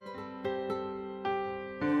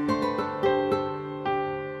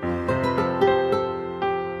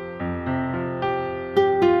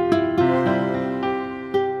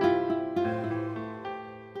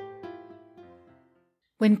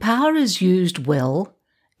When power is used well,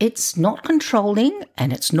 it's not controlling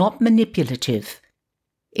and it's not manipulative.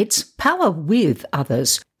 It's power with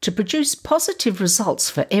others to produce positive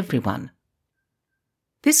results for everyone.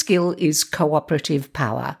 This skill is cooperative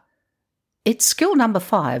power. It's skill number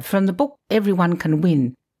 5 from the book Everyone Can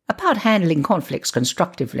Win, about handling conflicts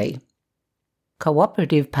constructively.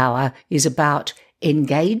 Cooperative power is about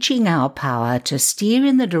engaging our power to steer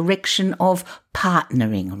in the direction of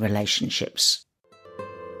partnering relationships.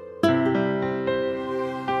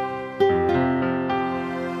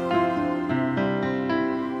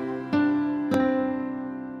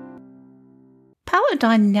 Power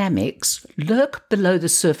dynamics lurk below the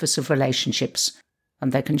surface of relationships,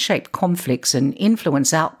 and they can shape conflicts and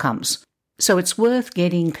influence outcomes. So it's worth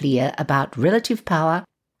getting clear about relative power,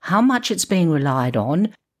 how much it's being relied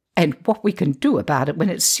on, and what we can do about it when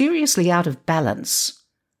it's seriously out of balance.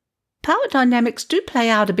 Power dynamics do play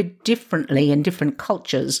out a bit differently in different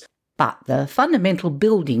cultures, but the fundamental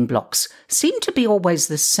building blocks seem to be always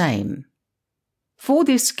the same. For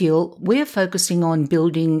this skill, we're focusing on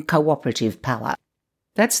building cooperative power.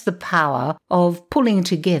 That's the power of pulling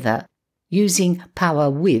together, using power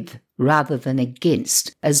with rather than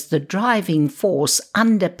against as the driving force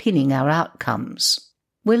underpinning our outcomes.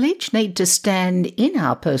 We'll each need to stand in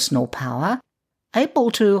our personal power,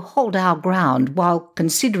 able to hold our ground while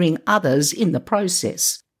considering others in the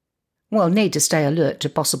process. We'll need to stay alert to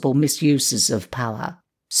possible misuses of power.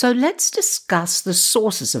 So let's discuss the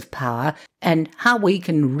sources of power and how we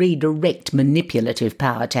can redirect manipulative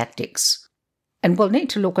power tactics. And we'll need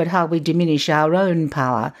to look at how we diminish our own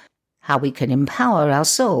power, how we can empower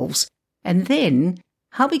ourselves, and then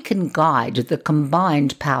how we can guide the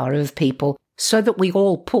combined power of people so that we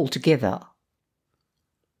all pull together.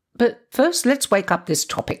 But first, let's wake up this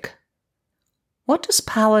topic. What does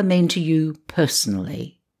power mean to you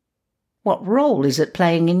personally? What role is it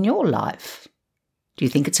playing in your life? Do you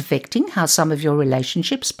think it's affecting how some of your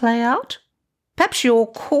relationships play out? Perhaps you're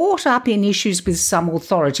caught up in issues with some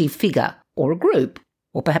authority figure or a group,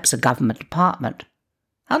 or perhaps a government department.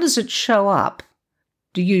 How does it show up?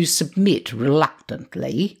 Do you submit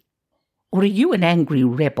reluctantly? Or are you an angry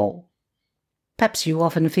rebel? Perhaps you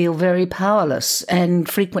often feel very powerless and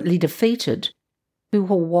frequently defeated. Who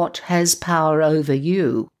or what has power over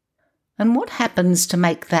you? And what happens to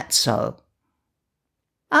make that so?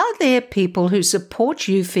 Are there people who support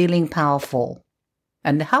you feeling powerful?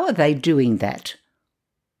 And how are they doing that?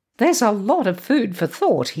 There's a lot of food for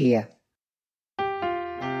thought here.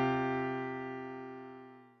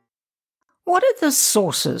 What are the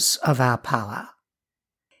sources of our power?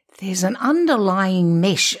 There's an underlying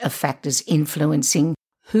mesh of factors influencing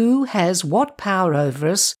who has what power over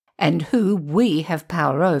us and who we have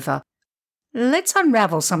power over. Let's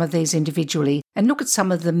unravel some of these individually and look at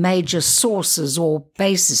some of the major sources or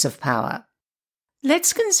bases of power.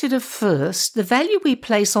 Let's consider first the value we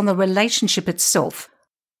place on the relationship itself.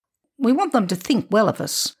 We want them to think well of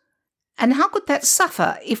us. And how could that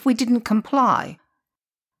suffer if we didn't comply?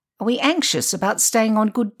 Are we anxious about staying on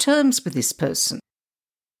good terms with this person?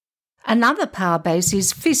 Another power base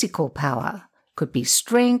is physical power. Could be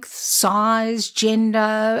strength, size,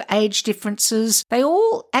 gender, age differences. They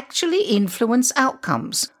all actually influence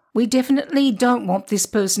outcomes. We definitely don't want this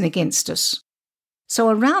person against us. So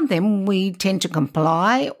around them, we tend to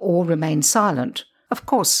comply or remain silent. Of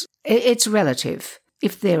course, it's relative.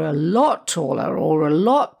 If they're a lot taller or a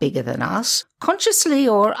lot bigger than us, consciously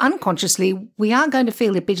or unconsciously, we are going to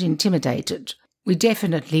feel a bit intimidated. We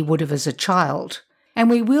definitely would have as a child. And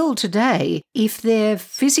we will today if their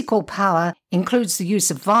physical power includes the use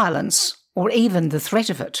of violence or even the threat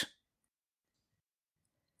of it.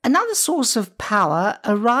 Another source of power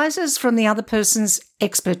arises from the other person's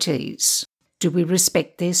expertise. Do we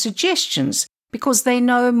respect their suggestions because they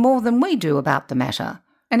know more than we do about the matter?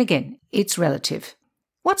 And again, it's relative.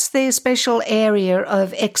 What's their special area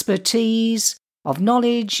of expertise, of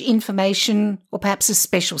knowledge, information, or perhaps a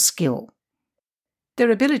special skill?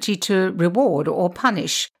 Their ability to reward or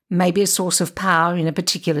punish may be a source of power in a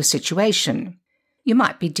particular situation. You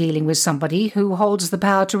might be dealing with somebody who holds the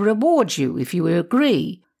power to reward you if you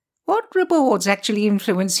agree. What rewards actually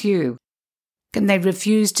influence you? Can they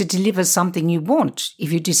refuse to deliver something you want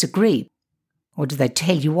if you disagree? Or do they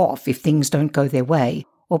tell you off if things don't go their way?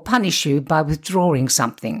 Or punish you by withdrawing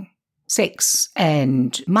something? Sex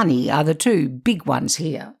and money are the two big ones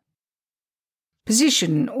here.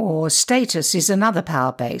 Position or status is another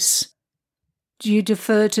power base. Do you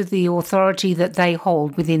defer to the authority that they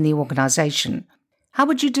hold within the organisation? How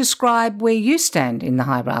would you describe where you stand in the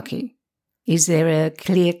hierarchy? Is there a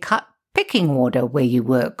clear-cut pecking order where you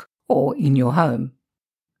work or in your home?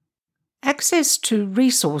 Access to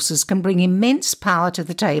resources can bring immense power to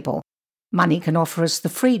the table. Money can offer us the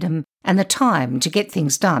freedom and the time to get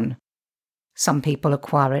things done. Some people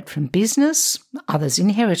acquire it from business, others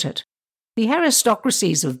inherit it. The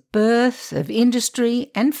aristocracies of birth, of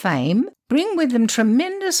industry and fame bring with them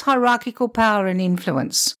tremendous hierarchical power and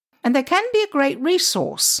influence, and they can be a great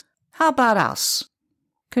resource. How about us?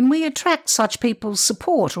 Can we attract such people's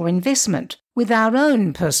support or investment with our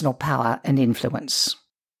own personal power and influence?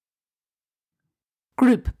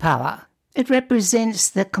 Group power. It represents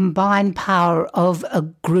the combined power of a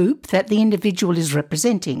group that the individual is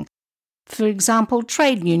representing. For example,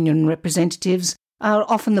 trade union representatives are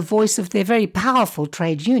often the voice of their very powerful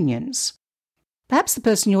trade unions. Perhaps the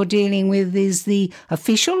person you're dealing with is the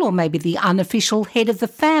official or maybe the unofficial head of the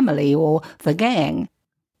family or the gang.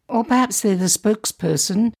 Or perhaps they're the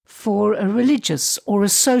spokesperson for a religious or a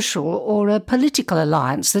social or a political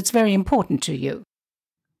alliance that's very important to you.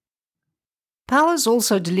 Power is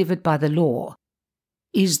also delivered by the law.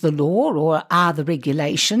 Is the law or are the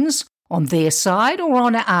regulations on their side or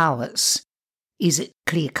on ours? Is it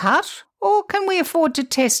clear-cut, or can we afford to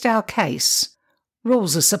test our case?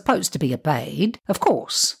 Rules are supposed to be obeyed, of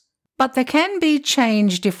course, but they can be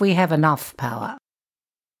changed if we have enough power.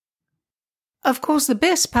 Of course, the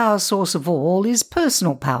best power source of all is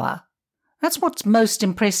personal power. That's what's most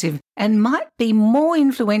impressive and might be more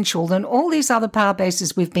influential than all these other power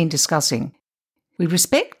bases we've been discussing. We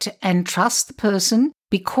respect and trust the person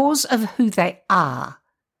because of who they are.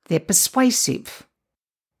 They're persuasive.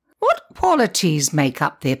 What qualities make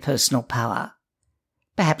up their personal power?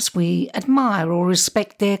 Perhaps we admire or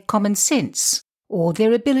respect their common sense, or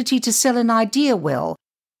their ability to sell an idea well.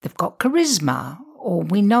 They've got charisma, or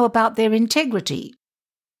we know about their integrity.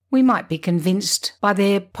 We might be convinced by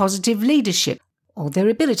their positive leadership, or their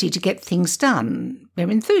ability to get things done,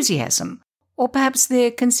 their enthusiasm, or perhaps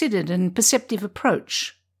their considered and perceptive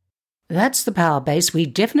approach. That's the power base we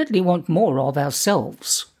definitely want more of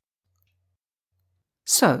ourselves.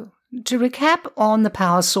 So, to recap on the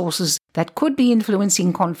power sources that could be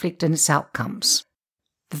influencing conflict and its outcomes.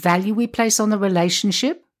 The value we place on the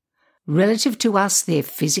relationship, relative to us their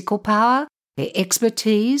physical power, their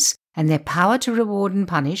expertise, and their power to reward and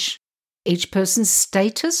punish, each person's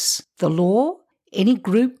status, the law, any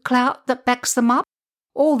group clout that backs them up,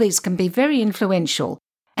 all these can be very influential,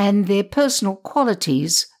 and their personal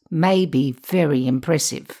qualities may be very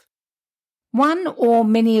impressive. One or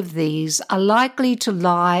many of these are likely to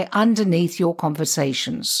lie underneath your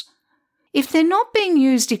conversations. If they're not being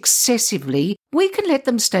used excessively, we can let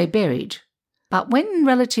them stay buried. But when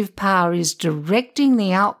relative power is directing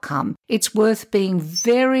the outcome, it's worth being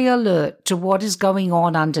very alert to what is going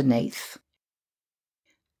on underneath.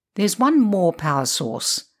 There's one more power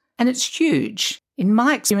source, and it's huge. In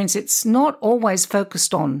my experience, it's not always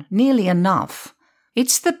focused on nearly enough.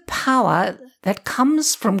 It's the power that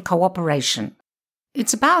comes from cooperation.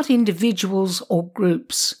 It's about individuals or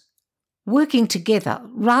groups working together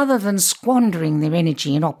rather than squandering their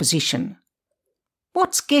energy in opposition.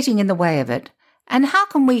 What's getting in the way of it, and how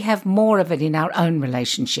can we have more of it in our own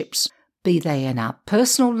relationships, be they in our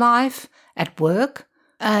personal life, at work,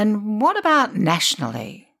 and what about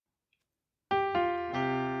nationally?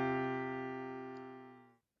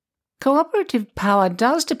 Cooperative power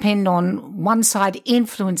does depend on one side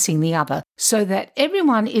influencing the other so that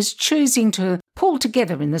everyone is choosing to pull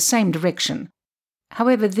together in the same direction.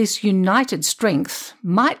 However, this united strength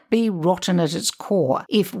might be rotten at its core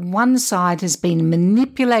if one side has been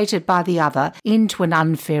manipulated by the other into an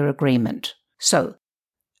unfair agreement. So,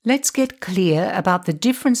 let's get clear about the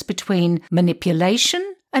difference between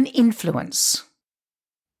manipulation and influence.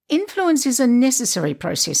 Influence is a necessary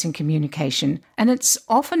process in communication, and it's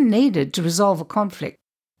often needed to resolve a conflict.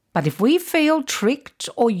 But if we feel tricked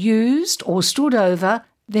or used or stood over,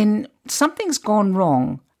 then something's gone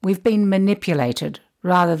wrong. We've been manipulated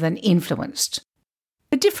rather than influenced.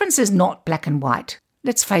 The difference is not black and white.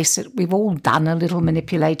 Let's face it, we've all done a little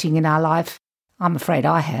manipulating in our life. I'm afraid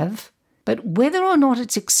I have. But whether or not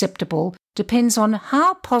it's acceptable depends on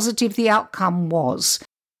how positive the outcome was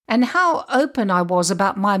and how open I was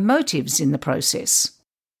about my motives in the process.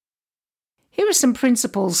 Here are some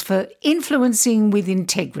principles for influencing with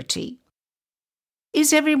integrity.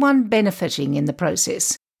 Is everyone benefiting in the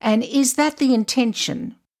process? And is that the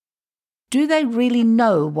intention? Do they really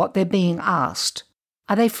know what they're being asked?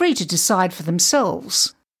 Are they free to decide for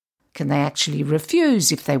themselves? Can they actually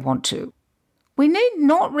refuse if they want to? We need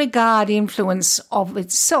not regard influence of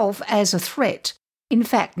itself as a threat. In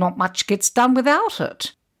fact, not much gets done without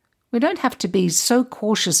it. We don't have to be so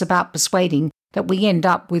cautious about persuading that we end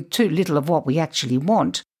up with too little of what we actually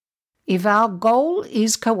want. if our goal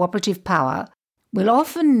is cooperative power, we'll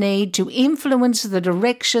often need to influence the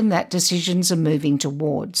direction that decisions are moving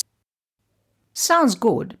towards. Sounds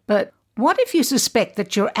good, but what if you suspect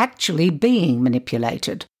that you're actually being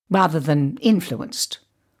manipulated rather than influenced?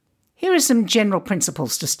 Here are some general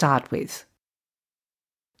principles to start with.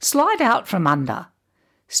 Slide out from under.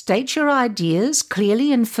 State your ideas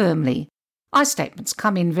clearly and firmly. I statements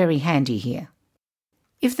come in very handy here.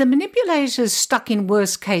 If the manipulator's stuck in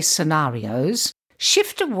worst-case scenarios,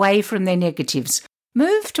 shift away from their negatives.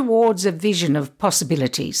 Move towards a vision of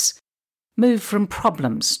possibilities. Move from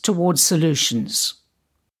problems towards solutions.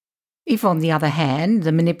 If, on the other hand,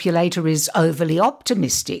 the manipulator is overly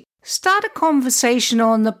optimistic, start a conversation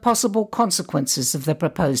on the possible consequences of the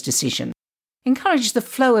proposed decision. Encourage the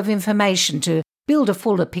flow of information to build a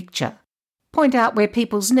fuller picture. Point out where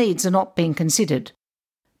people's needs are not being considered.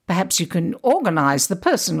 Perhaps you can organise the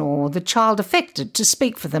person or the child affected to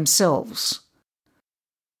speak for themselves.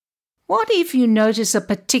 What if you notice a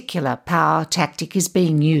particular power tactic is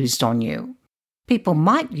being used on you? People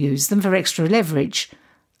might use them for extra leverage,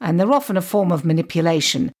 and they're often a form of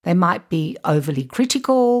manipulation. They might be overly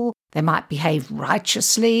critical, they might behave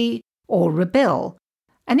righteously, or rebel.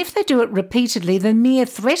 And if they do it repeatedly, the mere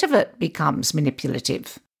threat of it becomes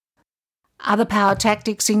manipulative. Other power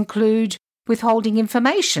tactics include withholding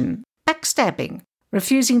information, backstabbing,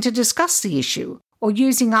 refusing to discuss the issue, or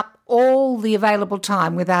using up all the available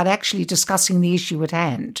time without actually discussing the issue at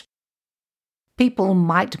hand. People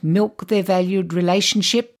might milk their valued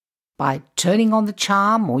relationship by turning on the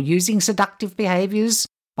charm or using seductive behaviours,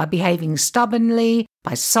 by behaving stubbornly,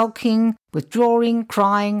 by sulking, withdrawing,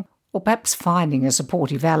 crying, or perhaps finding a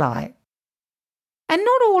supportive ally. And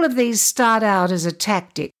not all of these start out as a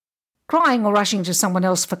tactic. Crying or rushing to someone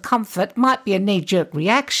else for comfort might be a knee-jerk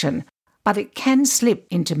reaction, but it can slip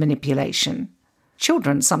into manipulation.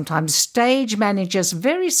 Children sometimes stage manage us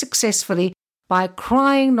very successfully by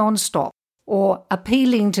crying non-stop or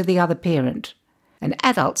appealing to the other parent. And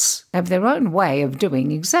adults have their own way of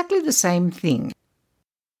doing exactly the same thing.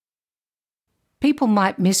 People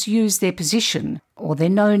might misuse their position or their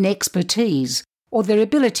known expertise or their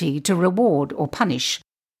ability to reward or punish.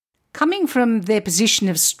 Coming from their position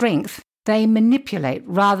of strength, they manipulate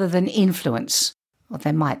rather than influence. Or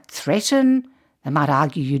they might threaten, they might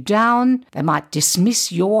argue you down, they might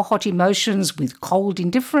dismiss your hot emotions with cold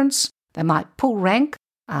indifference, they might pull rank,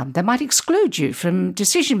 they might exclude you from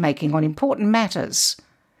decision-making on important matters.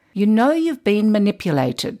 You know you've been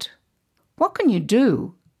manipulated. What can you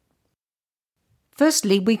do?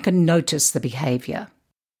 Firstly, we can notice the behaviour.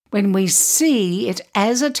 When we see it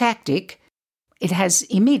as a tactic, it has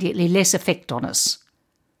immediately less effect on us.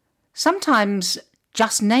 Sometimes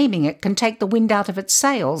just naming it can take the wind out of its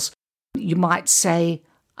sails. You might say,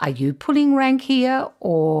 "Are you pulling rank here?"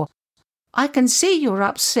 Or, "I can see you're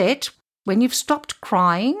upset. When you've stopped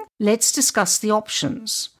crying, let's discuss the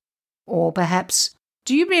options." Or perhaps,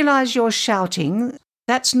 "Do you realise you're shouting?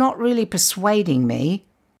 That's not really persuading me."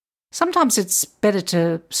 Sometimes it's better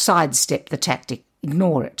to sidestep the tactic,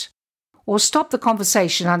 ignore it, or stop the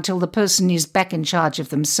conversation until the person is back in charge of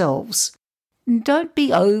themselves. Don't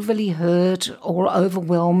be overly hurt or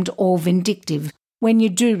overwhelmed or vindictive when you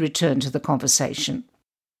do return to the conversation.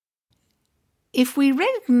 If we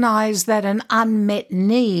recognise that an unmet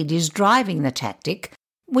need is driving the tactic,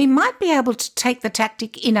 we might be able to take the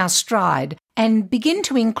tactic in our stride and begin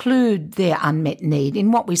to include their unmet need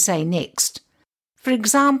in what we say next. For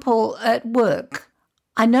example, at work,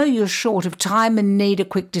 "I know you're short of time and need a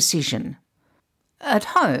quick decision."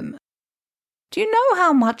 At home, "Do you know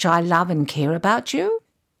how much I love and care about you?"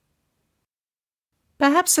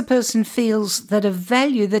 Perhaps the person feels that a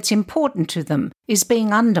value that's important to them is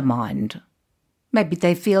being undermined. Maybe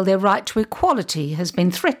they feel their right to equality has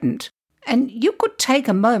been threatened, and you could take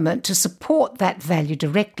a moment to support that value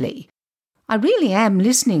directly. "I really am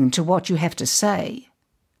listening to what you have to say."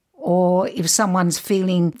 Or if someone's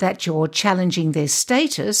feeling that you're challenging their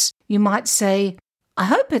status, you might say, "I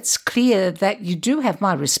hope it's clear that you do have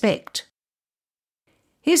my respect."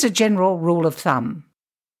 Here's a general rule of thumb.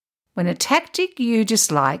 When a tactic you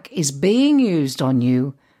dislike is being used on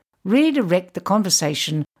you, redirect the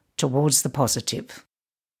conversation towards the positive.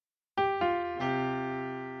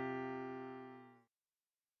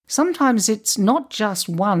 Sometimes it's not just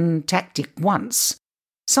one tactic once.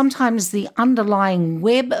 Sometimes the underlying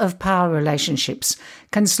web of power relationships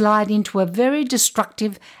can slide into a very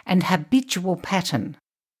destructive and habitual pattern.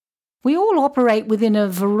 We all operate within a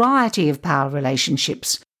variety of power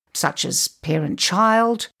relationships, such as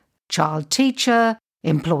parent-child, child-teacher,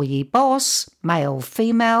 employee-boss,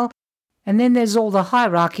 male-female, and then there's all the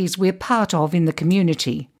hierarchies we're part of in the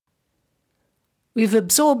community. We've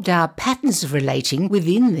absorbed our patterns of relating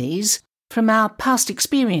within these from our past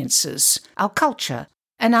experiences, our culture,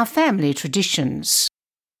 and our family traditions.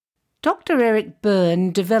 Dr. Eric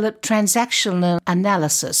Berne developed transactional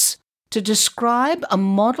analysis to describe a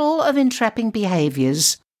model of entrapping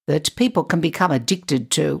behaviours that people can become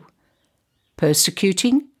addicted to: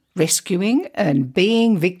 persecuting, rescuing, and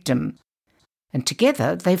being victim. And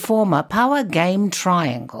together they form a power game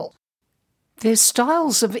triangle. They're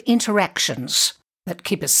styles of interactions that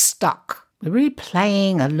keep us stuck. We're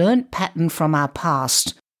replaying a learnt pattern from our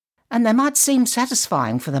past, and they might seem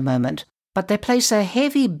satisfying for the moment, but they place a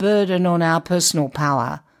heavy burden on our personal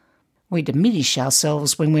power. We diminish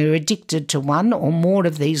ourselves when we're addicted to one or more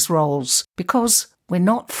of these roles because we're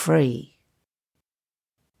not free.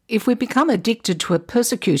 If we become addicted to a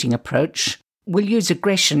persecuting approach, we'll use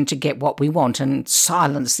aggression to get what we want and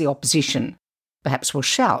silence the opposition. Perhaps we'll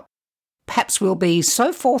shout. Perhaps we'll be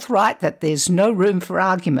so forthright that there's no room for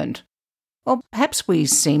argument. Or perhaps we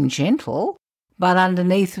seem gentle, but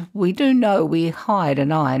underneath we do know we hide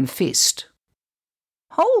an iron fist.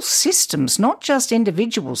 Whole systems, not just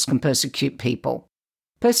individuals, can persecute people.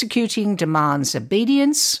 Persecuting demands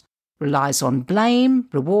obedience, relies on blame,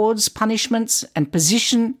 rewards, punishments, and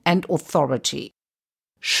position and authority.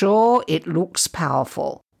 Sure, it looks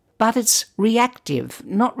powerful, but it's reactive,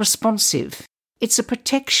 not responsive. It's a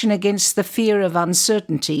protection against the fear of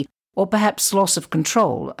uncertainty or perhaps loss of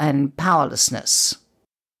control and powerlessness.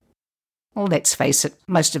 Well, let's face it,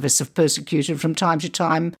 most of us have persecuted from time to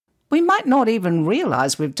time. We might not even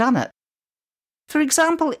realise we've done it. For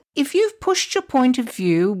example, if you've pushed your point of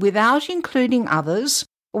view without including others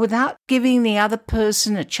or without giving the other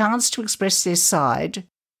person a chance to express their side,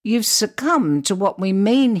 you've succumbed to what we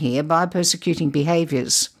mean here by persecuting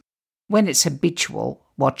behaviours. When it's habitual,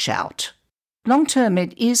 watch out. Long term,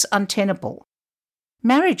 it is untenable.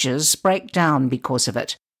 Marriages break down because of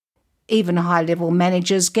it. Even high-level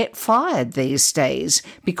managers get fired these days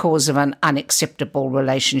because of an unacceptable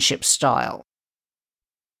relationship style.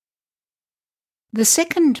 The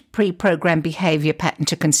second pre-programmed behaviour pattern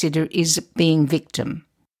to consider is being victim.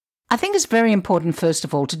 I think it's very important, first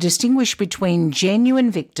of all, to distinguish between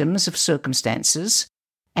genuine victims of circumstances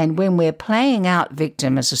and when we're playing out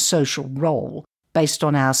victim as a social role based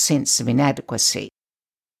on our sense of inadequacy.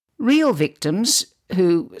 Real victims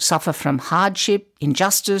who suffer from hardship,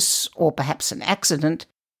 injustice, or perhaps an accident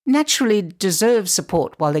naturally deserve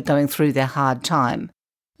support while they're going through their hard time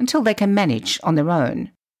until they can manage on their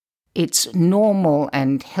own. It's normal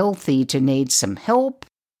and healthy to need some help,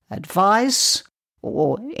 advice,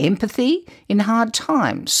 or empathy in hard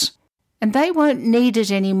times, and they won't need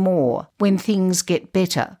it anymore when things get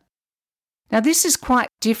better. Now, this is quite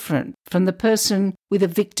different from the person with a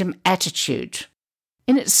victim attitude.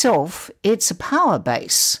 In itself, it's a power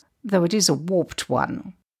base, though it is a warped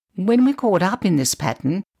one. When we're caught up in this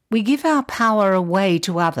pattern, we give our power away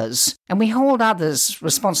to others, and we hold others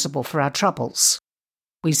responsible for our troubles.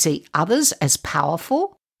 We see others as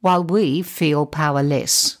powerful, while we feel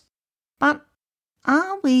powerless. But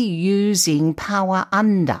are we using power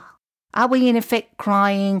under? Are we in effect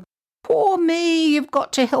crying, "Poor me, you've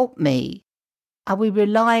got to help me"? Are we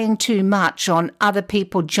relying too much on other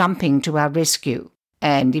people jumping to our rescue?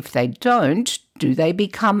 And if they don't, do they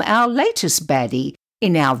become our latest baddie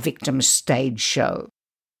in our victim stage show?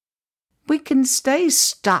 We can stay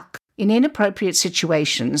stuck in inappropriate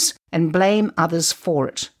situations and blame others for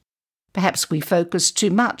it. Perhaps we focus too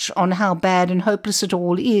much on how bad and hopeless it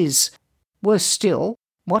all is. Worse still,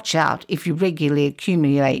 watch out if you regularly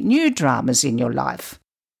accumulate new dramas in your life.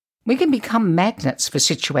 We can become magnets for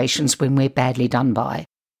situations when we're badly done by.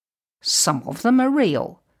 Some of them are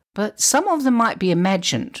real, but some of them might be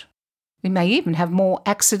imagined. We may even have more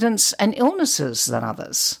accidents and illnesses than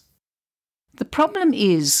others. The problem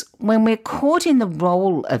is, when we're caught in the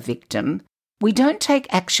role of victim, we don't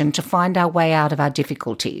take action to find our way out of our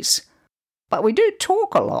difficulties. But we do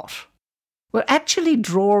talk a lot. We're actually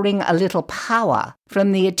drawing a little power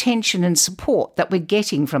from the attention and support that we're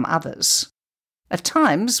getting from others. At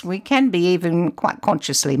times, we can be even quite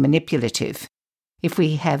consciously manipulative. If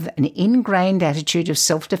we have an ingrained attitude of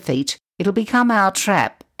self-defeat, it'll become our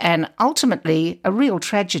trap and ultimately a real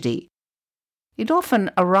tragedy. It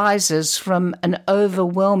often arises from an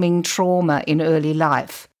overwhelming trauma in early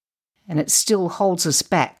life, and it still holds us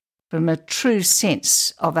back from a true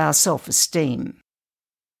sense of our self-esteem.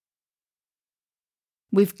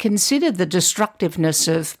 We've considered the destructiveness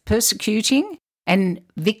of persecuting and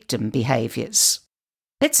victim behaviours.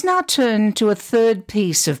 Let's now turn to a third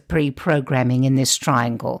piece of pre-programming in this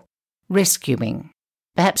triangle: rescuing.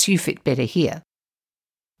 Perhaps you fit better here.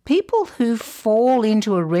 People who fall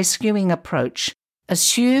into a rescuing approach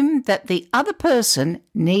assume that the other person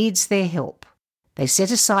needs their help. They set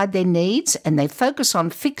aside their needs and they focus on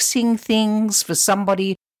fixing things for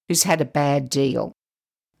somebody who's had a bad deal.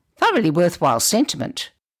 Thoroughly worthwhile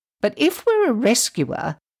sentiment. But if we're a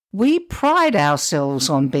rescuer, we pride ourselves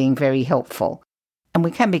on being very helpful, and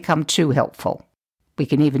we can become too helpful. We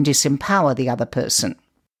can even disempower the other person.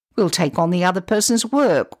 We'll take on the other person's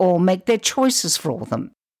work or make their choices for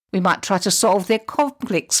them. We might try to solve their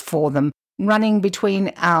conflicts for them, running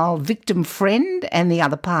between our victim friend and the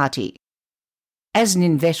other party. As an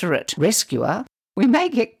inveterate rescuer, we may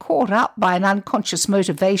get caught up by an unconscious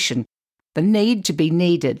motivation, the need to be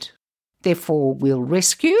needed. Therefore, we'll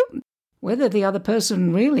rescue, whether the other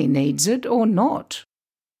person really needs it or not.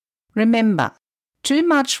 Remember, too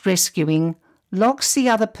much rescuing locks the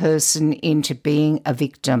other person into being a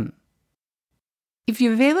victim. If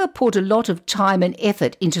you've ever put a lot of time and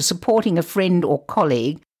effort into supporting a friend or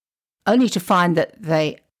colleague, only to find that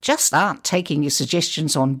they just aren't taking your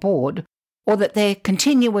suggestions on board, or that they're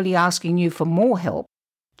continually asking you for more help,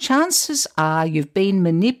 chances are you've been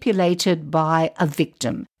manipulated by a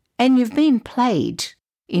victim and you've been played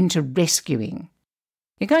into rescuing.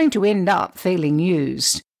 You're going to end up feeling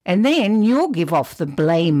used, and then you'll give off the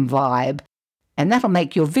blame vibe, and that'll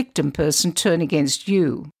make your victim person turn against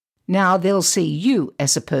you. Now they'll see you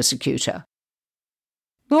as a persecutor.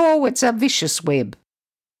 Oh, it's a vicious web.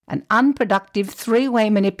 An unproductive three-way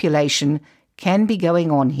manipulation can be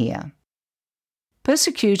going on here.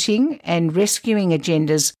 Persecuting and rescuing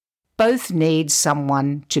agendas both need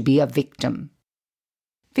someone to be a victim.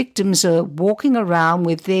 Victims are walking around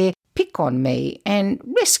with their pick on me and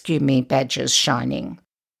rescue me badges shining.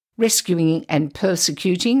 Rescuing and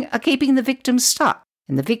persecuting are keeping the victim stuck,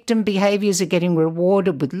 and the victim behaviours are getting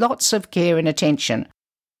rewarded with lots of care and attention.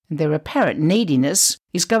 And their apparent neediness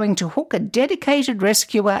is going to hook a dedicated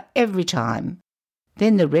rescuer every time.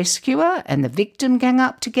 Then the rescuer and the victim gang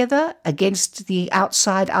up together against the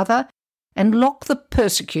outside other and lock the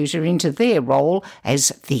persecutor into their role as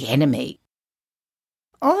the enemy.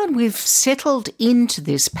 Oh, we've settled into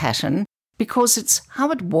this pattern because it's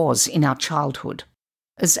how it was in our childhood.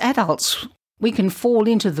 As adults, we can fall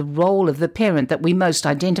into the role of the parent that we most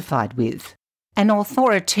identified with. An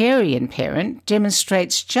authoritarian parent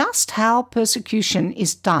demonstrates just how persecution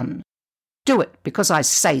is done. Do it because I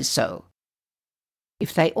say so.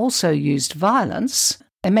 If they also used violence,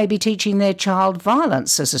 they may be teaching their child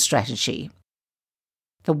violence as a strategy.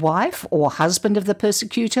 The wife or husband of the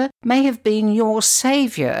persecutor may have been your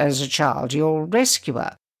saviour as a child, your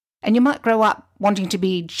rescuer, and you might grow up wanting to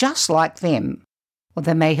be just like them. Or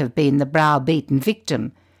they may have been the browbeaten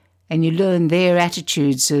victim, and you learn their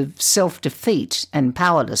attitudes of self-defeat and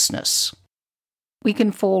powerlessness. We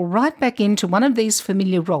can fall right back into one of these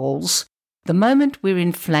familiar roles the moment we're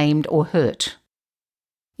inflamed or hurt.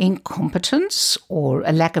 Incompetence or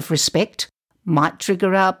a lack of respect might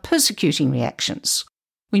trigger our persecuting reactions.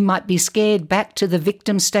 We might be scared back to the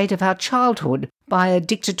victim state of our childhood by a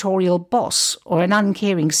dictatorial boss or an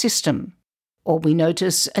uncaring system. Or we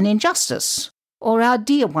notice an injustice, or our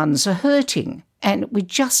dear ones are hurting, and we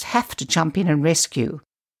just have to jump in and rescue.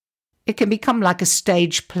 It can become like a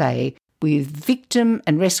stage play, with victim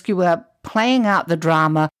and rescuer playing out the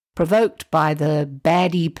drama provoked by the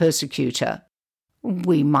baddie persecutor.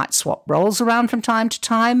 We might swap roles around from time to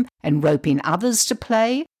time and rope in others to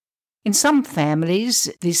play. In some families,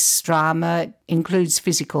 this drama includes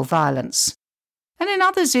physical violence. And in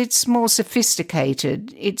others, it's more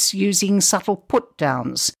sophisticated. It's using subtle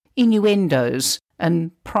put-downs, innuendos,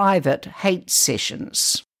 and private hate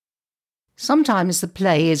sessions. Sometimes the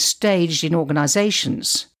play is staged in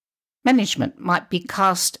organisations. Management might be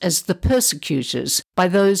cast as the persecutors by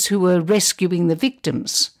those who are rescuing the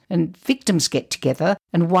victims, and victims get together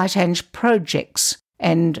and white-hand projects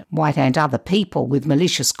and white-hand other people with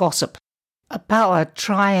malicious gossip. A power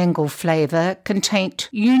triangle flavour can taint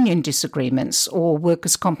union disagreements or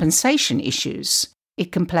workers' compensation issues.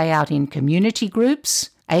 It can play out in community groups,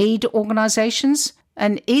 aid organisations,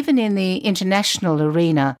 and even in the international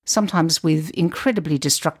arena, sometimes with incredibly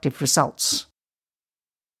destructive results.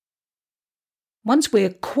 Once we're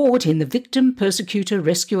caught in the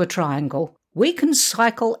victim-persecutor-rescuer triangle, we can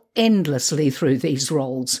cycle endlessly through these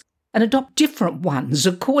roles and adopt different ones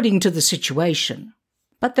according to the situation.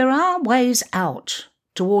 But there are ways out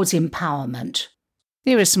towards empowerment.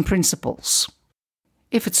 There are some principles.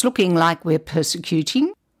 If it's looking like we're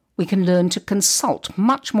persecuting, we can learn to consult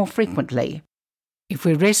much more frequently. If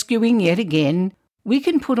we're rescuing yet again, we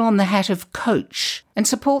can put on the hat of coach and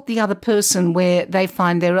support the other person where they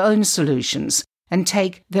find their own solutions and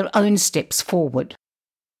take their own steps forward.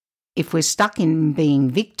 If we're stuck in being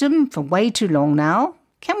victim for way too long now,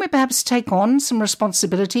 can we perhaps take on some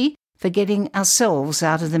responsibility for getting ourselves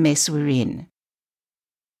out of the mess we're in?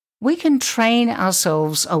 We can train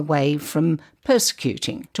ourselves away from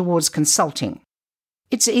persecuting towards consulting.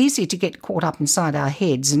 It's easy to get caught up inside our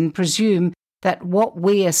heads and presume that what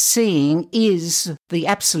we are seeing is the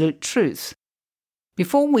absolute truth.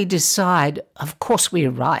 Before we decide, of course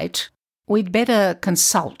we're right, we'd better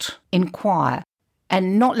consult, inquire,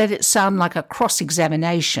 and not let it sound like a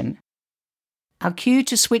cross-examination. Our cue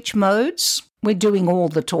to switch modes, we're doing all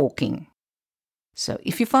the talking. So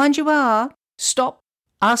if you find you are, stop,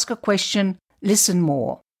 ask a question, listen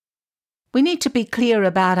more. We need to be clear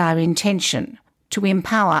about our intention, to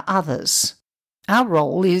empower others. Our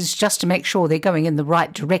role is just to make sure they're going in the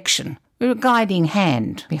right direction. We're a guiding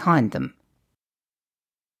hand behind them.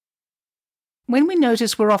 When we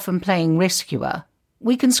notice we're often playing rescuer,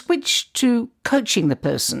 we can switch to coaching the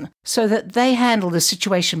person so that they handle the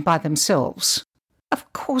situation by themselves.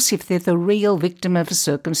 Of course, if they're the real victim of a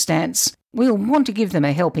circumstance, we'll want to give them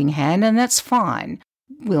a helping hand, and that's fine.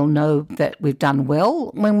 We'll know that we've done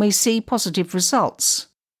well when we see positive results.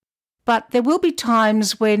 But there will be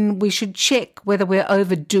times when we should check whether we're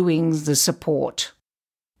overdoing the support.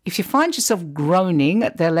 If you find yourself groaning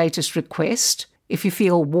at their latest request, if you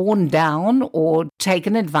feel worn down or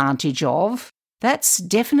taken advantage of, that's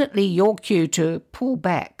definitely your cue to pull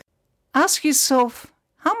back. Ask yourself,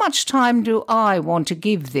 how much time do I want to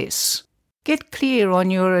give this? Get clear on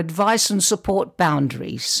your advice and support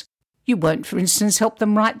boundaries. You won't, for instance, help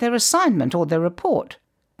them write their assignment or their report,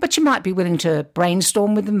 but you might be willing to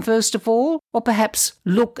brainstorm with them first of all, or perhaps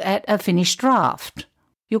look at a finished draft.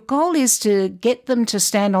 Your goal is to get them to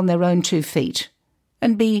stand on their own 2 feet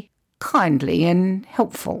and be kindly and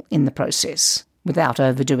helpful in the process without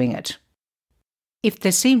overdoing it. If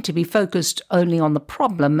they seem to be focused only on the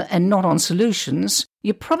problem and not on solutions,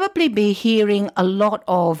 you'll probably be hearing a lot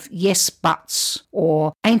of yes buts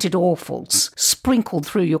or ain't it awfuls sprinkled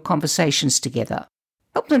through your conversations together.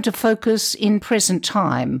 Help them to focus in present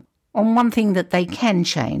time on one thing that they can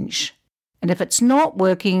change. And if it's not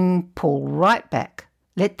working, pull right back.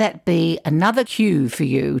 Let that be another cue for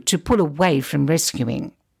you to pull away from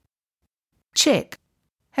rescuing. Check.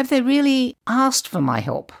 Have they really asked for my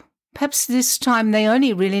help? Perhaps this time they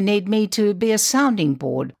only really need me to be a sounding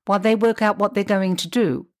board while they work out what they're going to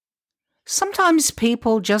do. Sometimes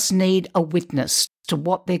people just need a witness to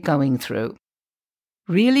what they're going through.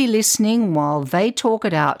 Really listening while they talk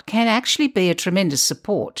it out can actually be a tremendous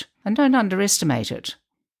support, and don't underestimate it.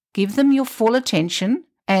 Give them your full attention,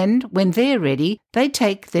 and when they're ready, they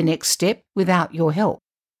take the next step without your help.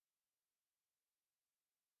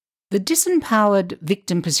 The disempowered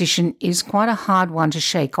victim position is quite a hard one to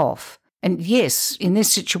shake off. And yes, in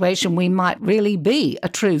this situation, we might really be a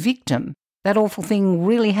true victim. That awful thing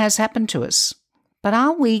really has happened to us. But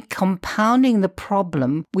are we compounding the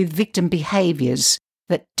problem with victim behaviours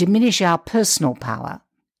that diminish our personal power?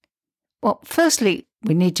 Well, firstly,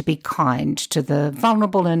 we need to be kind to the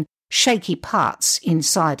vulnerable and shaky parts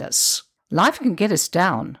inside us. Life can get us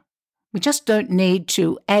down. We just don't need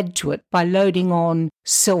to add to it by loading on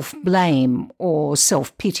self-blame or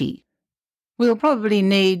self-pity. We'll probably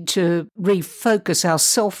need to refocus our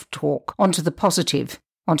self-talk onto the positive,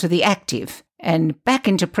 onto the active, and back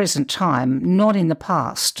into present time, not in the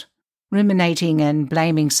past. Ruminating and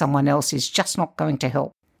blaming someone else is just not going to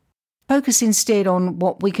help. Focus instead on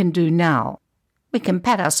what we can do now. We can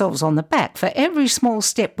pat ourselves on the back for every small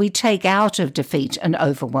step we take out of defeat and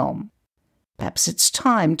overwhelm. Perhaps it's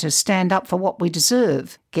time to stand up for what we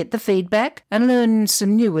deserve, get the feedback, and learn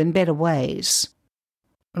some new and better ways.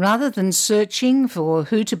 Rather than searching for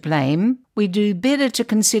who to blame, we do better to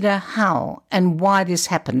consider how and why this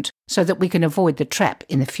happened so that we can avoid the trap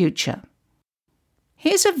in the future.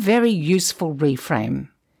 Here's a very useful reframe.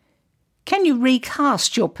 Can you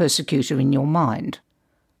recast your persecutor in your mind?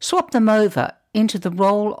 Swap them over into the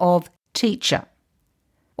role of teacher.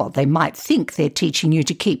 Well, they might think they're teaching you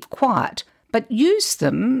to keep quiet, but use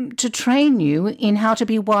them to train you in how to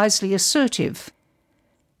be wisely assertive.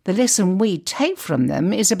 The lesson we take from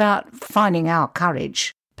them is about finding our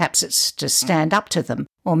courage. Perhaps it's to stand up to them,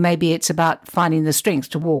 or maybe it's about finding the strength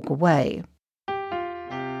to walk away.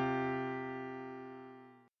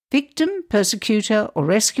 Victim, persecutor, or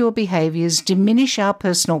rescuer behaviours diminish our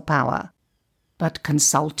personal power. But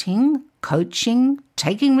consulting, coaching,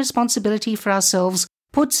 taking responsibility for ourselves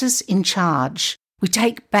puts us in charge. We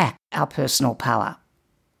take back our personal power.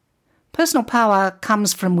 Personal power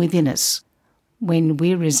comes from within us. When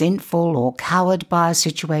we're resentful or cowed by a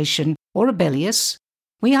situation or rebellious,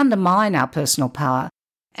 we undermine our personal power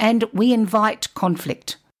and we invite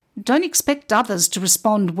conflict. don't expect others to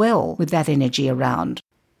respond well with that energy around.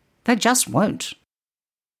 They just won't.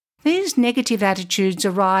 These negative attitudes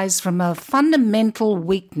arise from a fundamental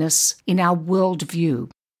weakness in our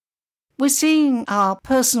worldview. We're seeing our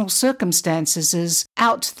personal circumstances as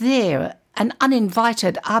out there, an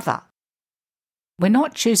uninvited other. We're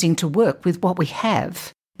not choosing to work with what we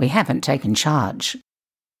have. We haven't taken charge.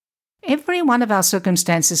 Every one of our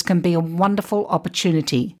circumstances can be a wonderful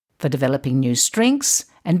opportunity for developing new strengths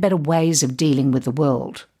and better ways of dealing with the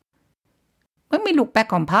world. When we look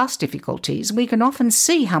back on past difficulties, we can often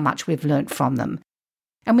see how much we've learnt from them,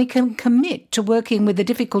 and we can commit to working with the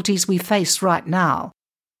difficulties we face right now.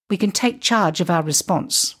 We can take charge of our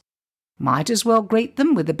response. Might as well greet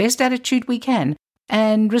them with the best attitude we can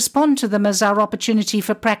and respond to them as our opportunity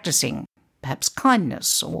for practicing, perhaps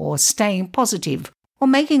kindness or staying positive or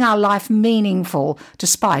making our life meaningful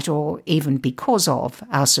despite or even because of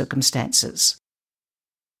our circumstances.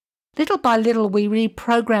 Little by little, we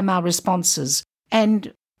reprogram our responses,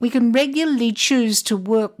 and we can regularly choose to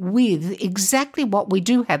work with exactly what we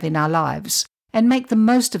do have in our lives and make the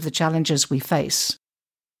most of the challenges we face.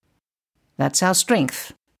 That's our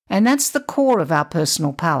strength, and that's the core of our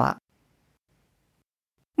personal power.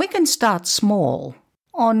 We can start small,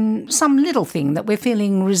 on some little thing that we're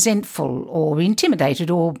feeling resentful or intimidated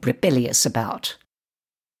or rebellious about.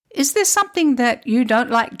 Is there something that you don't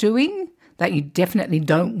like doing, that you definitely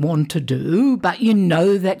don't want to do, but you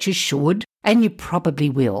know that you should, and you probably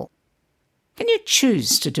will? Can you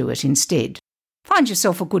choose to do it instead? Find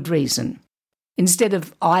yourself a good reason. Instead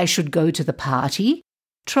of, I should go to the party,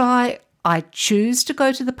 try, I choose to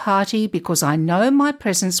go to the party because I know my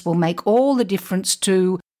presence will make all the difference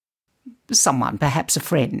to someone, perhaps a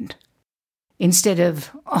friend. Instead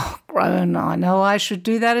of, oh, groan, I know I should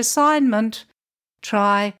do that assignment,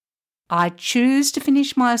 try, I choose to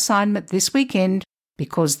finish my assignment this weekend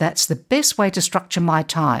because that's the best way to structure my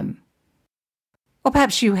time. Or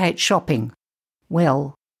perhaps you hate shopping.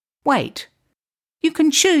 Well, wait. You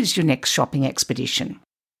can choose your next shopping expedition.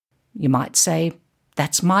 You might say,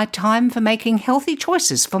 that's my time for making healthy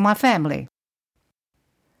choices for my family.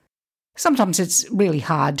 Sometimes it's really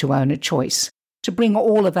hard to own a choice, to bring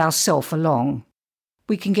all of ourself along.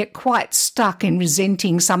 We can get quite stuck in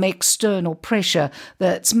resenting some external pressure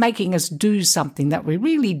that's making us do something that we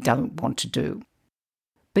really don't want to do.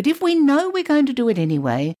 But if we know we're going to do it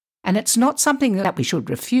anyway, and it's not something that we should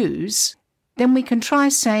refuse, then we can try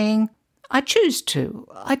saying, I choose to,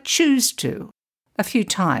 a few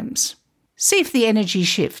times. See if the energy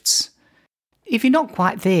shifts. If you're not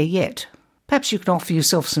quite there yet, perhaps you can offer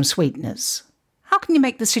yourself some sweeteners. How can you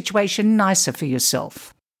make the situation nicer for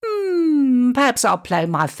yourself? Perhaps I'll play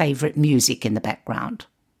my favourite music in the background.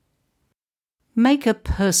 Make a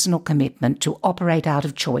personal commitment to operate out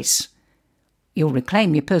of choice. You'll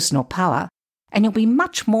reclaim your personal power, and you'll be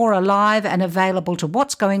much more alive and available to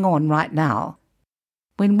what's going on right now.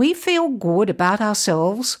 When we feel good about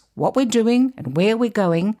ourselves, what we're doing, and where we're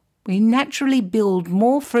going, we naturally build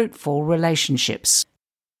more fruitful relationships.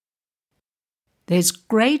 There's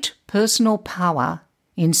great personal power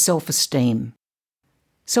in self-esteem.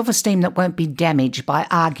 Self-esteem that won't be damaged by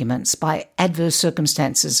arguments, by adverse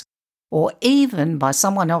circumstances, or even by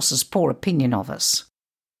someone else's poor opinion of us.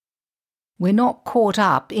 We're not caught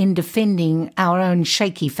up in defending our own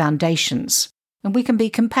shaky foundations, and we can be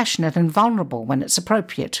compassionate and vulnerable when it's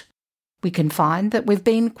appropriate. We can find that we've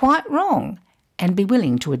been quite wrong and be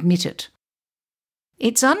willing to admit it.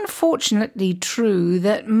 It's unfortunately true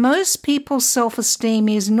that most people's self-esteem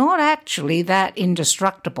is not actually that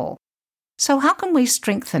indestructible. So how can we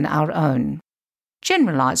strengthen our own?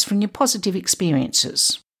 Generalise from your positive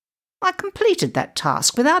experiences. I completed that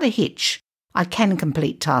task without a hitch. I can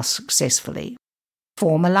complete tasks successfully.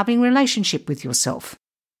 Form a loving relationship with yourself.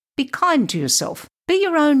 Be kind to yourself. Be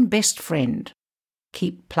your own best friend.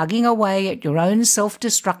 Keep plugging away at your own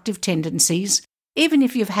self-destructive tendencies, even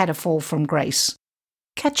if you've had a fall from grace.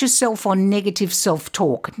 Catch yourself on negative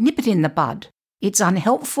self-talk. Nip it in the bud. It's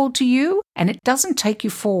unhelpful to you and it doesn't take you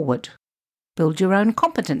forward. Build your own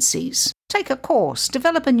competencies. Take a course.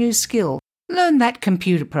 Develop a new skill. Learn that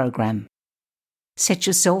computer program. Set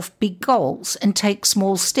yourself big goals and take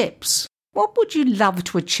small steps. What would you love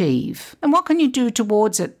to achieve? And what can you do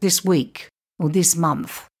towards it this week or this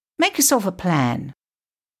month? Make yourself a plan.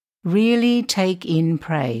 Really take in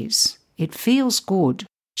praise. It feels good.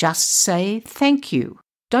 Just say thank you.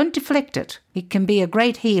 Don't deflect it. It can be a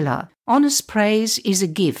great healer. Honest praise is a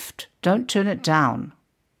gift. Don't turn it down.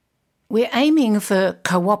 We're aiming for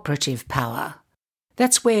cooperative power.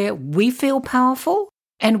 That's where we feel powerful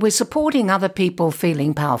and we're supporting other people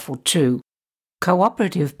feeling powerful too.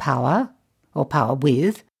 Cooperative power, or power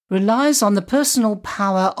with, relies on the personal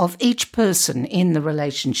power of each person in the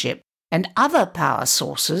relationship, and other power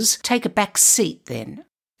sources take a back seat then.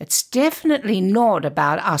 It's definitely not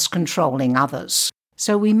about us controlling others,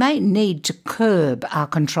 so we may need to curb our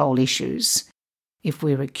control issues. If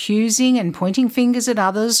we're accusing and pointing fingers at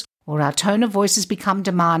others, or our tone of voice has become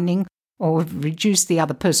demanding, or reduced the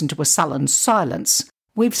other person to a sullen silence,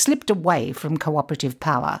 we've slipped away from cooperative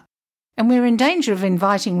power. And we're in danger of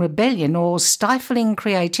inviting rebellion or stifling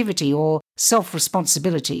creativity or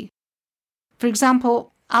self-responsibility. For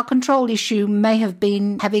example, our control issue may have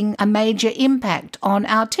been having a major impact on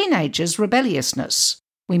our teenagers' rebelliousness.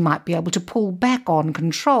 We might be able to pull back on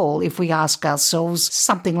control if we ask ourselves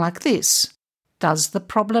something like this: does the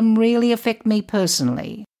problem really affect me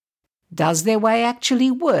personally? Does their way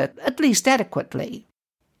actually work, at least adequately?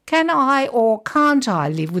 Can I or can't I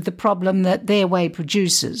live with the problem that their way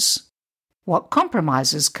produces? What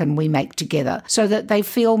compromises can we make together so that they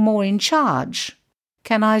feel more in charge?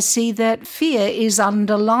 Can I see that fear is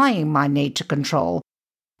underlying my need to control?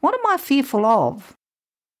 What am I fearful of?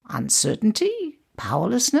 Uncertainty?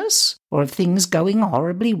 Powerlessness? Or of things going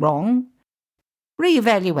horribly wrong?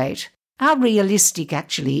 Reevaluate. How realistic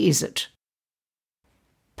actually is it?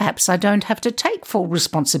 Perhaps I don't have to take full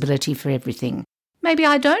responsibility for everything. Maybe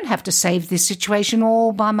I don't have to save this situation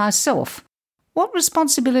all by myself. What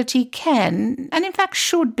responsibility can, and in fact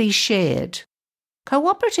should, be shared?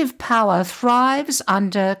 Cooperative power thrives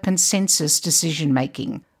under consensus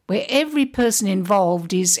decision-making, where every person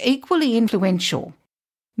involved is equally influential.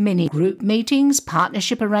 Many group meetings,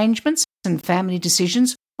 partnership arrangements, and family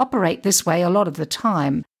decisions operate this way a lot of the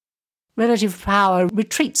time. Relative power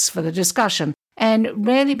retreats for the discussion and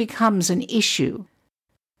rarely becomes an issue.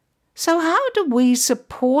 So how do we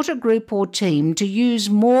support a group or team to use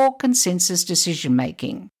more consensus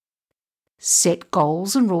decision-making? Set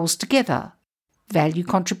goals and rules together. Value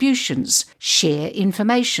contributions. Share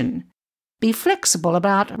information. Be flexible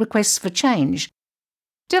about requests for change.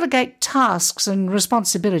 Delegate tasks and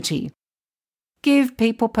responsibility. Give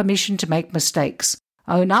people permission to make mistakes.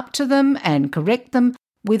 Own up to them and correct them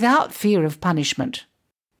without fear of punishment.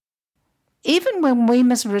 Even when we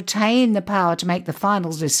must retain the power to make the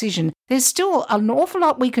final decision, there's still an awful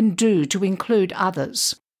lot we can do to include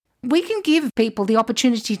others. We can give people the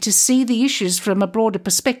opportunity to see the issues from a broader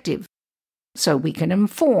perspective, so we can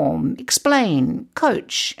inform, explain,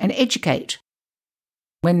 coach, and educate.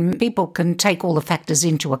 When people can take all the factors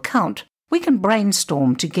into account, we can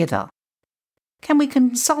brainstorm together. Can we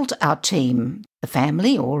consult our team, the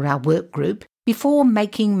family, or our work group before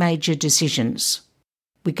making major decisions?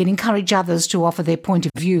 We can encourage others to offer their point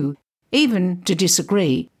of view, even to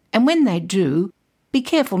disagree, and when they do, be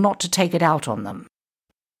careful not to take it out on them.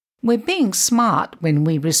 We're being smart when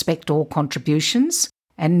we respect all contributions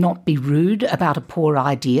and not be rude about a poor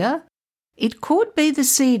idea. It could be the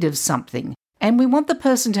seed of something, and we want the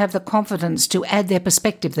person to have the confidence to add their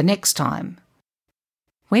perspective the next time.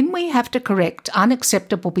 When we have to correct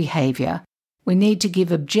unacceptable behaviour, we need to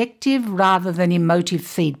give objective rather than emotive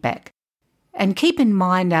feedback, and keep in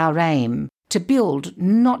mind our aim to build,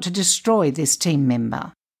 not to destroy this team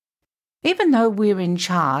member. Even though we're in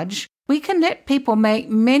charge, we can let people make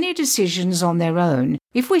many decisions on their own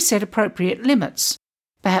if we set appropriate limits,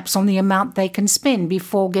 perhaps on the amount they can spend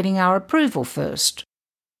before getting our approval first.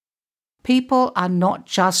 People are not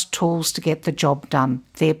just tools to get the job done,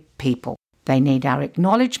 they're people. They need our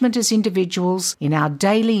acknowledgement as individuals in our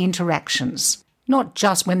daily interactions, not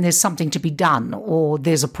just when there's something to be done or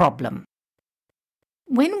there's a problem.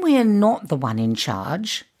 When we're not the one in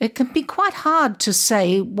charge, it can be quite hard to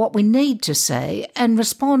say what we need to say and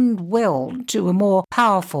respond well to a more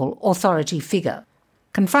powerful authority figure.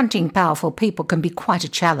 Confronting powerful people can be quite a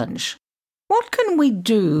challenge. What can we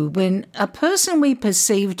do when a person we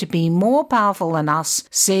perceive to be more powerful than us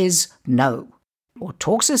says no, or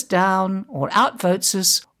talks us down, or outvotes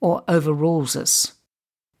us, or overrules us?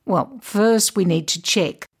 Well, first we need to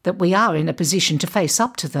check that we are in a position to face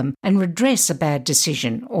up to them and redress a bad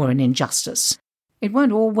decision or an injustice. It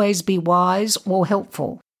won't always be wise or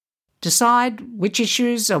helpful. Decide which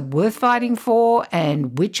issues are worth fighting for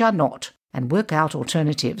and which are not, and work out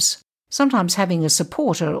alternatives. Sometimes having a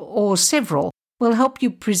supporter or several will help you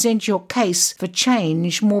present your case for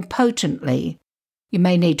change more potently. You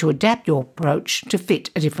may need to adapt your approach to fit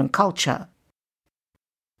a different culture.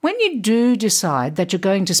 When you do decide that you're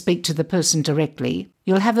going to speak to the person directly,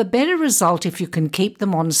 you'll have a better result if you can keep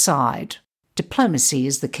them on side. Diplomacy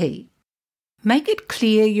is the key. Make it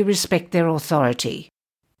clear you respect their authority.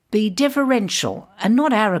 Be deferential and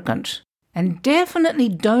not arrogant. And definitely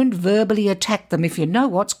don't verbally attack them if you know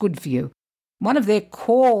what's good for you. One of their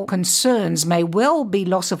core concerns may well be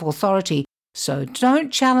loss of authority, so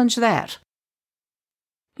don't challenge that.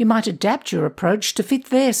 You might adapt your approach to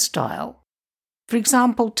fit their style. For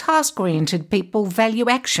example, task-oriented people value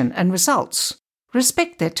action and results,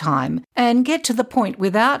 respect their time, and get to the point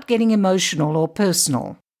without getting emotional or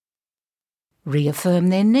personal. Reaffirm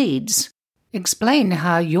their needs. Explain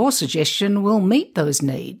how your suggestion will meet those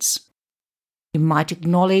needs. You might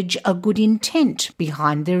acknowledge a good intent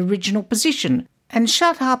behind their original position and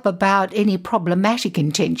shut up about any problematic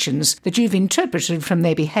intentions that you've interpreted from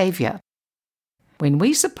their behaviour. When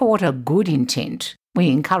we support a good intent, we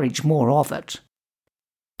encourage more of it.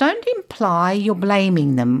 Don't imply you're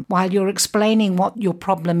blaming them while you're explaining what your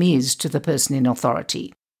problem is to the person in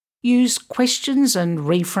authority. Use questions and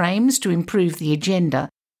reframes to improve the agenda.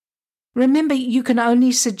 Remember, you can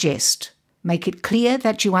only suggest. Make it clear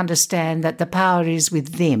that you understand that the power is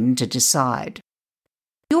with them to decide.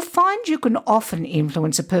 You'll find you can often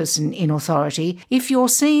influence a person in authority if you're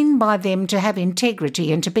seen by them to have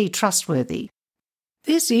integrity and to be trustworthy.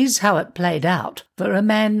 This is how it played out for a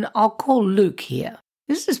man I'll call Luke here.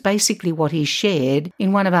 This is basically what he shared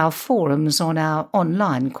in one of our forums on our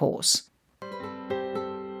online course.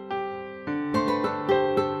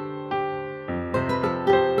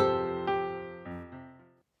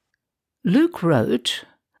 Luke wrote,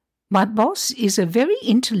 "My boss is a very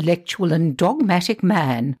intellectual and dogmatic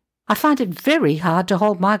man. I find it very hard to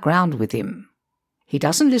hold my ground with him. He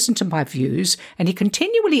doesn't listen to my views, and he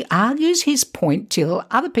continually argues his point till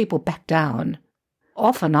other people back down.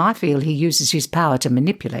 Often I feel he uses his power to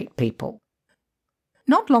manipulate people.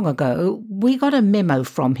 Not long ago, we got a memo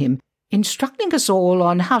from him instructing us all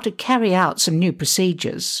on how to carry out some new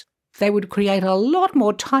procedures. They would create a lot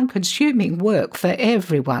more time-consuming work for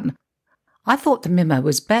everyone. I thought the memo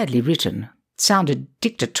was badly written. It sounded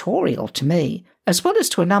dictatorial to me, as well as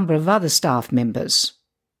to a number of other staff members.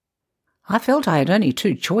 I felt I had only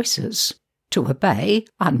two choices, to obey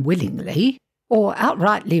unwillingly or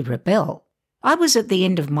outrightly rebel. I was at the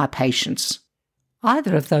end of my patience.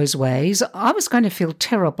 Either of those ways, I was going to feel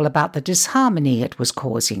terrible about the disharmony it was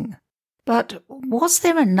causing. But was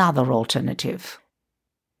there another alternative?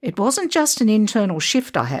 It wasn't just an internal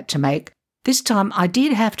shift I had to make. This time I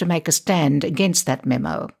did have to make a stand against that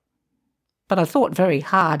memo. But I thought very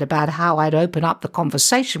hard about how I'd open up the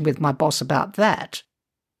conversation with my boss about that.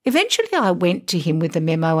 Eventually I went to him with the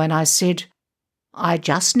memo and I said, I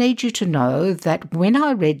just need you to know that when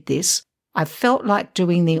I read this, I felt like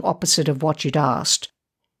doing the opposite of what you'd asked.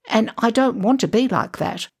 And I don't want to be like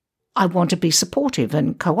that. I want to be supportive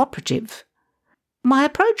and cooperative. My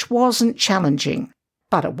approach wasn't challenging,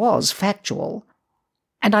 but it was factual.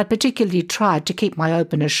 And I particularly tried to keep my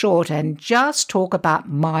opener short and just talk about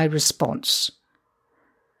my response.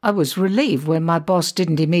 I was relieved when my boss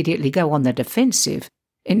didn't immediately go on the defensive.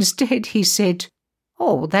 Instead, he said,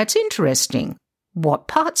 "Oh, that's interesting. What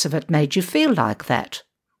parts of it made you feel like that?"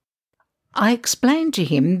 I explained to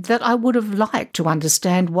him that I would have liked to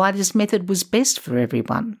understand why this method was best for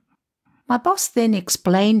everyone. My boss then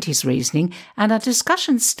explained his reasoning, and our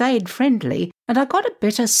discussion stayed friendly, and I got a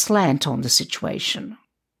better slant on the situation.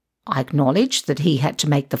 I acknowledged that he had to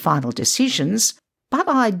make the final decisions, but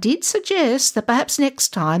I did suggest that perhaps next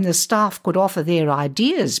time the staff could offer their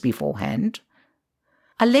ideas beforehand.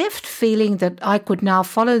 I left feeling that I could now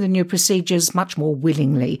follow the new procedures much more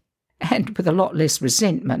willingly, and with a lot less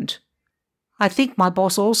resentment. I think my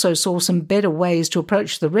boss also saw some better ways to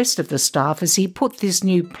approach the rest of the staff as he put this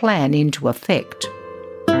new plan into effect.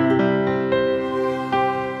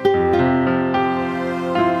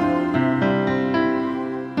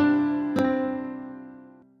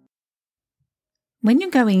 When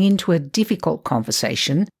you're going into a difficult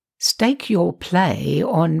conversation, stake your play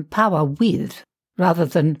on power with rather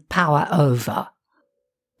than power over.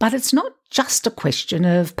 But it's not just a question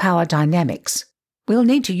of power dynamics. We'll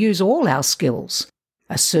need to use all our skills.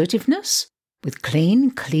 Assertiveness, with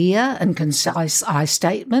clean, clear and concise I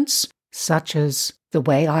statements, such as the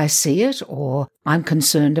way I see it, or I'm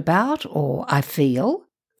concerned about, or I feel.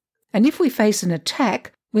 And if we face an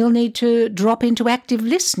attack, we'll need to drop into active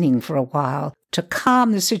listening for a while to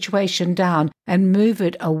calm the situation down and move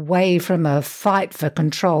it away from a fight for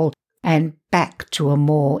control and back to a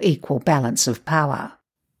more equal balance of power.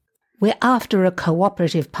 We're after a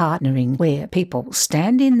cooperative partnering where people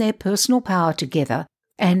stand in their personal power together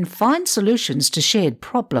and find solutions to shared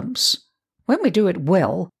problems. When we do it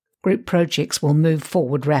well, group projects will move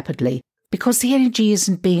forward rapidly because the energy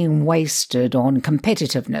isn't being wasted on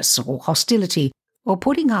competitiveness or hostility or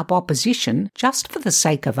putting up opposition just for the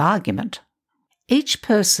sake of argument. Each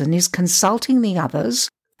person is consulting the others,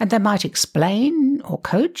 and they might explain or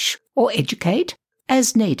coach or educate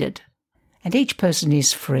as needed. And each person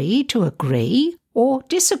is free to agree or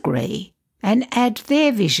disagree and add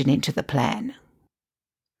their vision into the plan.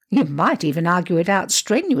 You might even argue it out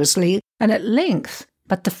strenuously and at length,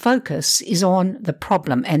 but the focus is on the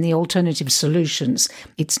problem and the alternative solutions.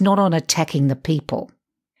 It's not on attacking the people.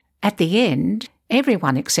 At the end,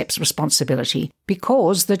 everyone accepts responsibility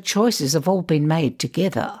because the choices have all been made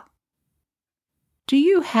together. Do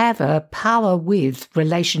you have a power with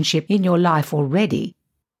relationship in your life already?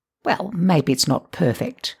 Well, maybe it's not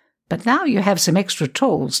perfect, but now you have some extra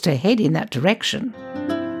tools to head in that direction.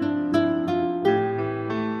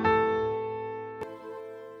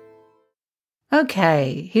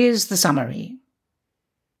 Okay, here's the summary.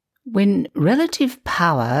 When relative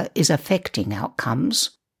power is affecting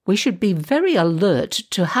outcomes, we should be very alert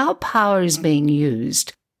to how power is being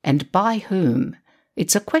used and by whom.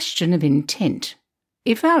 It's a question of intent.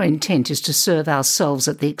 If our intent is to serve ourselves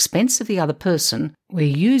at the expense of the other person, we're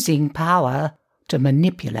using power to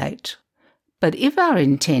manipulate. But if our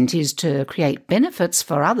intent is to create benefits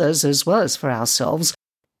for others as well as for ourselves,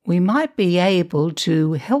 we might be able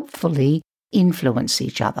to helpfully influence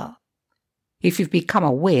each other. If you've become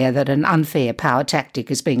aware that an unfair power tactic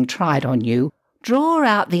is being tried on you, draw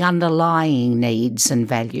out the underlying needs and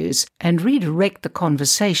values and redirect the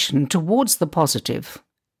conversation towards the positive.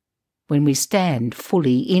 When we stand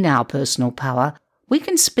fully in our personal power, we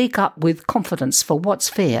can speak up with confidence for what's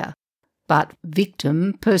fair, but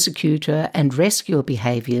victim, persecutor and rescuer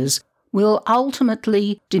behaviours will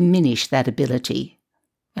ultimately diminish that ability,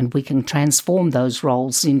 and we can transform those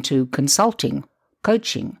roles into consulting,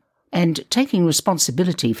 coaching, and taking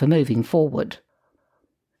responsibility for moving forward.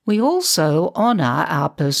 We also honour our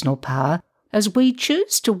personal power as we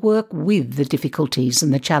choose to work with the difficulties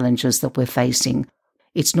and the challenges that we're facing.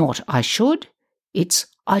 It's not I should, it's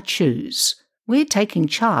I choose. We're taking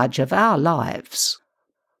charge of our lives.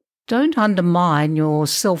 Don't undermine your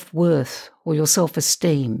self-worth or your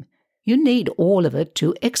self-esteem. You need all of it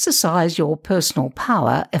to exercise your personal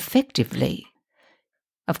power effectively.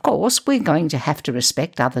 Of course, we're going to have to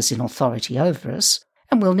respect others in authority over us,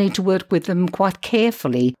 and we'll need to work with them quite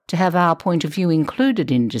carefully to have our point of view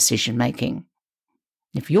included in decision-making.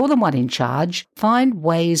 If you're the one in charge, find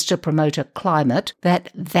ways to promote a climate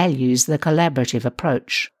that values the collaborative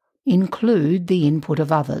approach. Include the input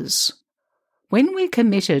of others. When we're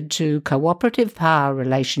committed to cooperative power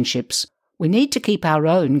relationships, we need to keep our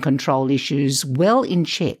own control issues well in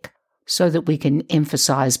check so that we can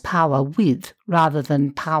emphasise power with rather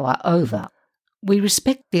than power over. We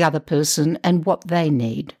respect the other person and what they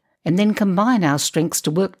need, and then combine our strengths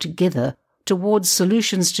to work together towards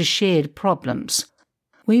solutions to shared problems.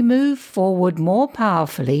 We move forward more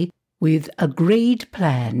powerfully with agreed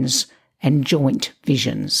plans and joint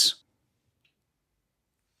visions.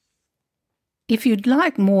 If you'd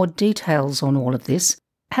like more details on all of this,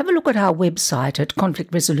 have a look at our website at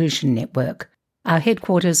Conflict Resolution Network. Our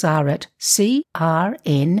headquarters are at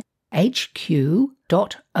crnhq.org.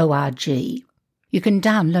 You can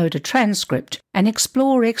download a transcript and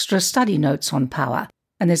explore extra study notes on power,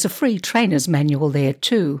 and there's a free trainer's manual there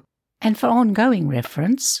too. And for ongoing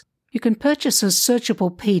reference, you can purchase a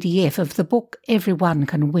searchable PDF of the book Everyone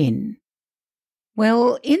Can Win.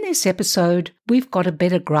 Well, in this episode, we've got a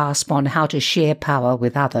better grasp on how to share power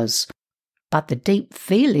with others. But the deep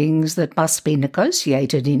feelings that must be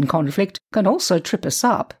negotiated in conflict can also trip us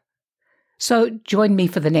up. So join me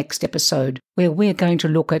for the next episode, where we're going to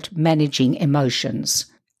look at managing emotions,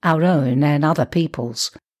 our own and other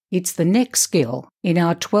people's. It's the next skill in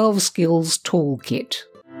our 12 skills toolkit.